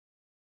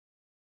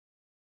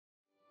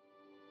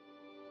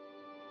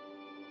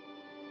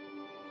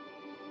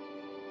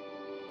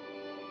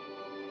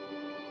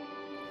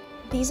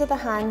These are the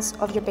hands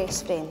of your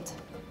best friend,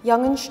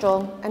 young and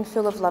strong and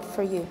full of love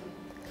for you,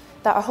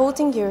 that are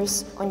holding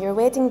yours on your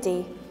wedding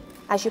day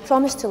as you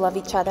promise to love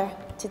each other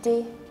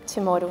today,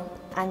 tomorrow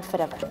and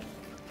forever.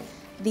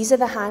 These are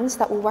the hands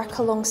that will work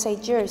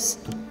alongside yours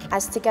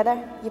as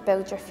together you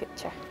build your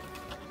future.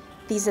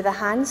 These are the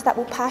hands that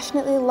will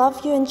passionately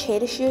love you and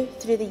cherish you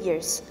through the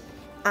years,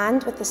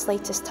 and with the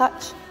slightest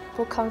touch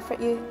will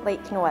comfort you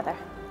like no other.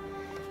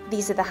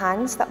 These are the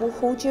hands that will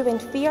hold you when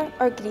fear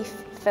or grief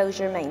fills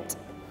your mind.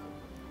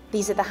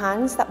 These are the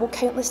hands that will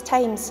countless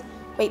times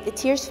wipe the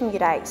tears from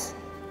your eyes,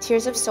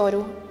 tears of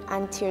sorrow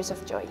and tears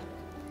of joy.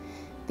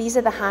 These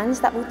are the hands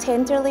that will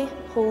tenderly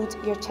hold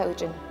your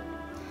children.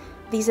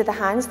 These are the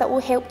hands that will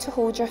help to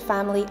hold your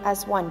family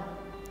as one.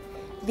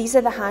 These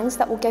are the hands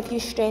that will give you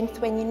strength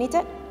when you need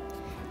it.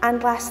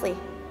 And lastly,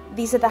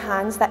 these are the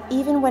hands that,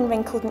 even when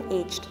wrinkled and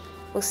aged,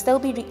 will still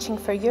be reaching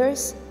for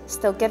yours,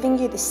 still giving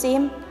you the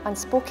same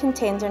unspoken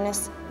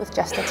tenderness with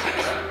just a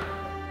touch.